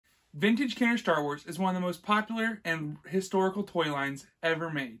Vintage Kenner Star Wars is one of the most popular and historical toy lines ever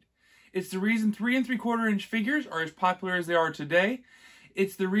made. It's the reason 3 3/4-inch figures are as popular as they are today.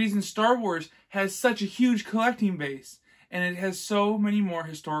 It's the reason Star Wars has such a huge collecting base, and it has so many more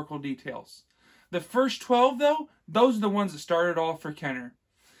historical details. The first 12, though, those are the ones that started all for Kenner.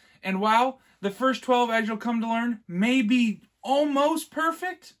 And while the first 12, as you'll come to learn, may be almost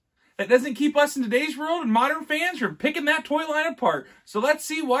perfect, that doesn't keep us in today's world and modern fans from picking that toy line apart. So let's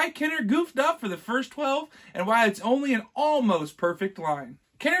see why Kenner goofed up for the first 12 and why it's only an almost perfect line.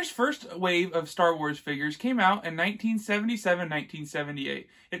 Kenner's first wave of Star Wars figures came out in 1977-1978.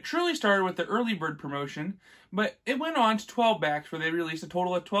 It truly started with the early bird promotion, but it went on to 12 backs where they released a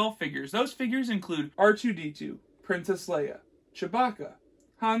total of 12 figures. Those figures include Artoo-Detoo, Princess Leia, Chewbacca,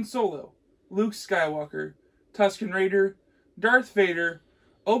 Han Solo, Luke Skywalker, Tusken Raider, Darth Vader,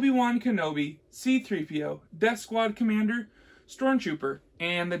 Obi-Wan Kenobi, See-Threepio, Death Squad Commander, Stormtrooper,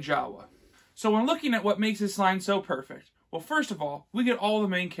 and the Jawa. So when looking at what makes this line so perfect, well, first of all, we get all the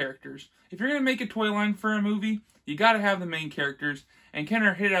main characters. If you're going to make a toy line for a movie, you got to have the main characters, and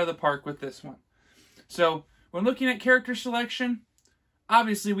Kenner hit it out of the park with this one. So when looking at character selection,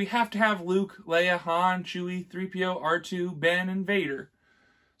 obviously we have to have Luke, Leia, Han, Chewie, 3PO, R2, Ben, and Vader.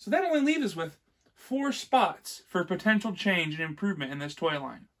 So that only leaves us with 4 spots for potential change and improvement in this toy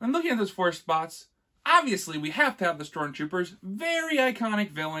line. When looking at those 4 spots, obviously we have to have the Stormtroopers, very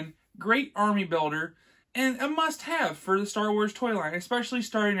iconic villain, great army builder, and a must-have for the Star Wars toy line, especially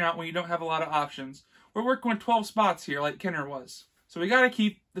starting out when you don't have a lot of options. We're working with 12 spots here like Kenner was. So we got to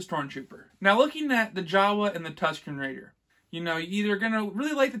keep the Stormtrooper. Now looking at the Jawa and the Tusken Raider, you know, you're either going to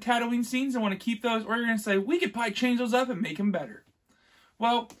really like the Tatooine scenes and want to keep those, or you're going to say, we could probably change those up and make them better.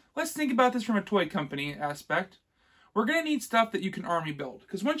 Well, let's think about this from a toy company aspect. We're going to need stuff that you can army build.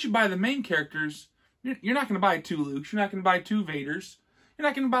 Because once you buy the main characters, you're not going to buy 2 Lukes. You're not going to buy 2 Vaders. You're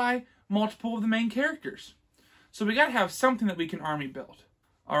not going to buy multiple of the main characters. So we got to have something that we can army build.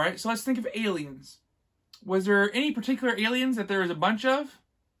 Alright, so let's think of aliens. Was there any particular aliens that there was a bunch of?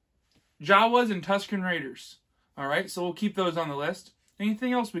 Jawas and Tusken Raiders. Alright, so we'll keep those on the list.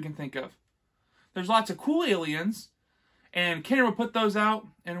 Anything else we can think of? There's lots of cool aliens, and Kenner will put those out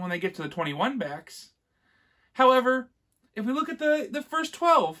and when they get to the 21 backs. However, if we look at the first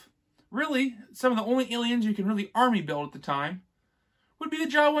 12, really, some of the only aliens you can really army build at the time would be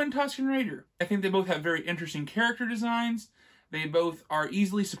the Jawa and Tusken Raider. I think they both have very interesting character designs. They both are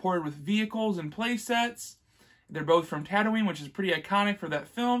easily supported with vehicles and play sets. They're both from Tatooine, which is pretty iconic for that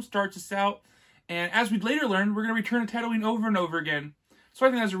film, starts us out. And as we'd later learn, we're going to return to Tatooine over and over again. So I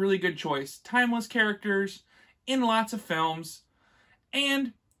think that's a really good choice. Timeless characters, in lots of films,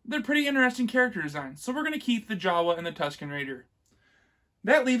 and they're pretty interesting character designs. So we're going to keep the Jawa and the Tusken Raider.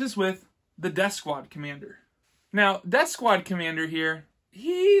 That leaves us with the Death Squad Commander. Now, Death Squad Commander here,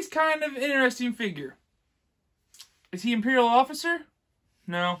 he's kind of an interesting figure. Is he Imperial officer?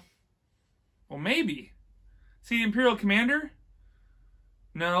 No. Well, maybe. Is he the Imperial Commander?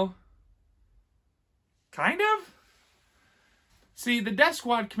 No. Kind of? See, the Death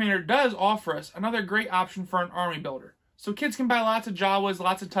Squad Commander does offer us another great option for an army builder. So kids can buy lots of Jawas,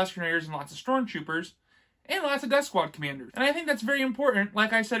 lots of Tusken Raiders, and lots of Stormtroopers, and lots of Death Squad Commanders. And I think that's very important,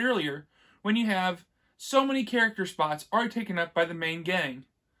 like I said earlier, when you have so many character spots already taken up by the main gang.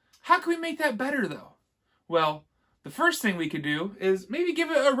 How can we make that better, though? Well, the first thing we could do is maybe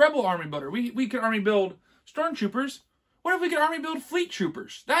give it a Rebel army builder. We could army build Stormtroopers. What if we could army build Fleet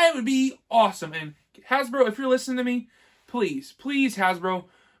Troopers? That would be awesome. And Hasbro, if you're listening to me, please, please, Hasbro,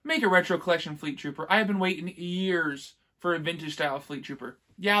 make a retro collection Fleet Trooper. I have been waiting years for a vintage style Fleet Trooper.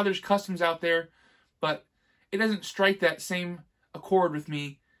 Yeah, there's customs out there, but it doesn't strike that same accord with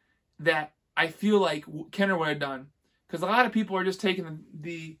me that I feel like Kenner would have done. Because a lot of people are just taking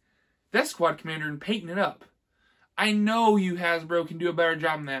the Death Squad Commander and painting it up. I know you, Hasbro, can do a better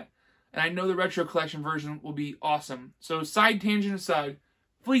job than that. And I know the retro collection version will be awesome. So side tangent aside,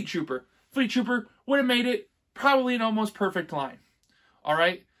 Fleet Trooper. Fleet Trooper would have made it probably an almost perfect line.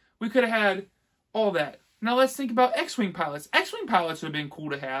 Alright? We could have had all that. Now let's think about X-Wing pilots. X-Wing pilots would have been cool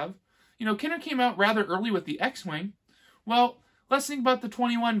to have. You know, Kenner came out rather early with the X-Wing. Well, let's think about the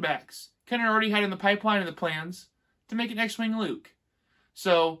 21 backs. Kenner already had in the pipeline of the plans to make an X-Wing Luke.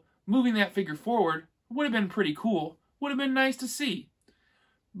 So, moving that figure forward would have been pretty cool. Would have been nice to see.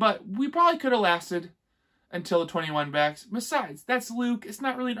 But we probably could have lasted until the 21 backs. Besides, that's Luke. It's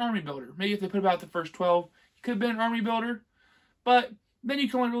not really an army builder. Maybe if they put about the first 12, he could have been an army builder. But then you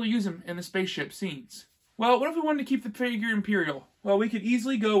can only really use him in the spaceship scenes. Well, what if we wanted to keep the figure Imperial? Well, we could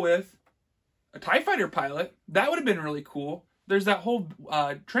easily go with a TIE Fighter pilot. That would have been really cool. There's that whole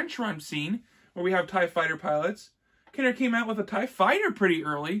trench run scene where we have TIE Fighter pilots. Kenner came out with a TIE Fighter pretty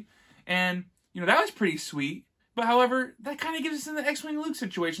early. And, you know, that was pretty sweet. But however, that kind of gives us in the X-Wing Luke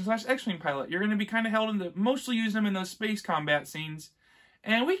situation / X-Wing pilot. You're going to be kind of held into mostly use them in those space combat scenes.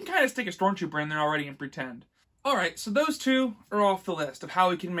 And we can kind of stick a Stormtrooper in there already and pretend. Alright, so those two are off the list of how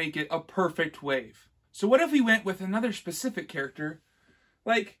we can make it a perfect wave. So what if we went with another specific character,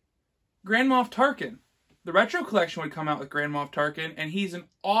 like Grand Moff Tarkin? The Retro Collection would come out with Grand Moff Tarkin, and he's an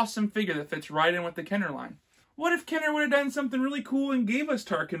awesome figure that fits right in with the Kenner line. What if Kenner would have done something really cool and gave us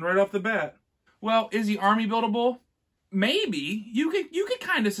Tarkin right off the bat? Well, is he army buildable? Maybe. You could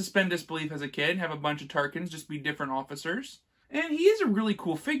kind of suspend disbelief as a kid and have a bunch of Tarkins just be different officers. And he is a really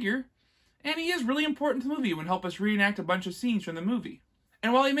cool figure, and he is really important to the movie and would help us reenact a bunch of scenes from the movie.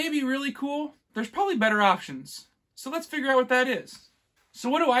 And while he may be really cool, there's probably better options. So let's figure out what that is. So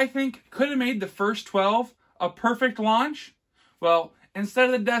what do I think could have made the first 12 a perfect launch? Well, instead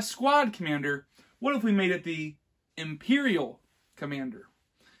of the Death Squad Commander, what if we made it the Imperial Commander?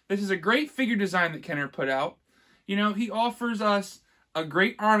 This is a great figure design that Kenner put out. You know, he offers us a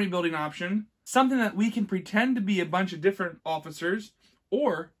great army building option, something that we can pretend to be a bunch of different officers,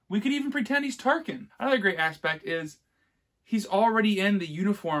 or we could even pretend he's Tarkin. Another great aspect is he's already in the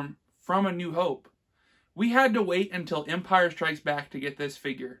uniform from A New Hope. We had to wait until Empire Strikes Back to get this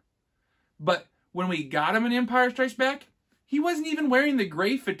figure. But when we got him in Empire Strikes Back, he wasn't even wearing the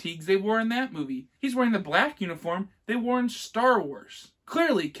gray fatigues they wore in that movie. He's wearing the black uniform they wore in Star Wars.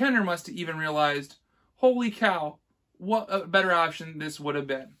 Clearly, Kenner must have even realized, holy cow, what a better option this would have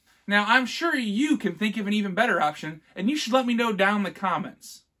been. Now, I'm sure you can think of an even better option, and you should let me know down in the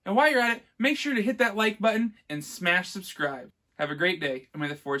comments. And while you're at it, make sure to hit that like button and smash subscribe. Have a great day, and may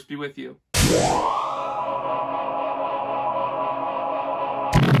the Force be with you.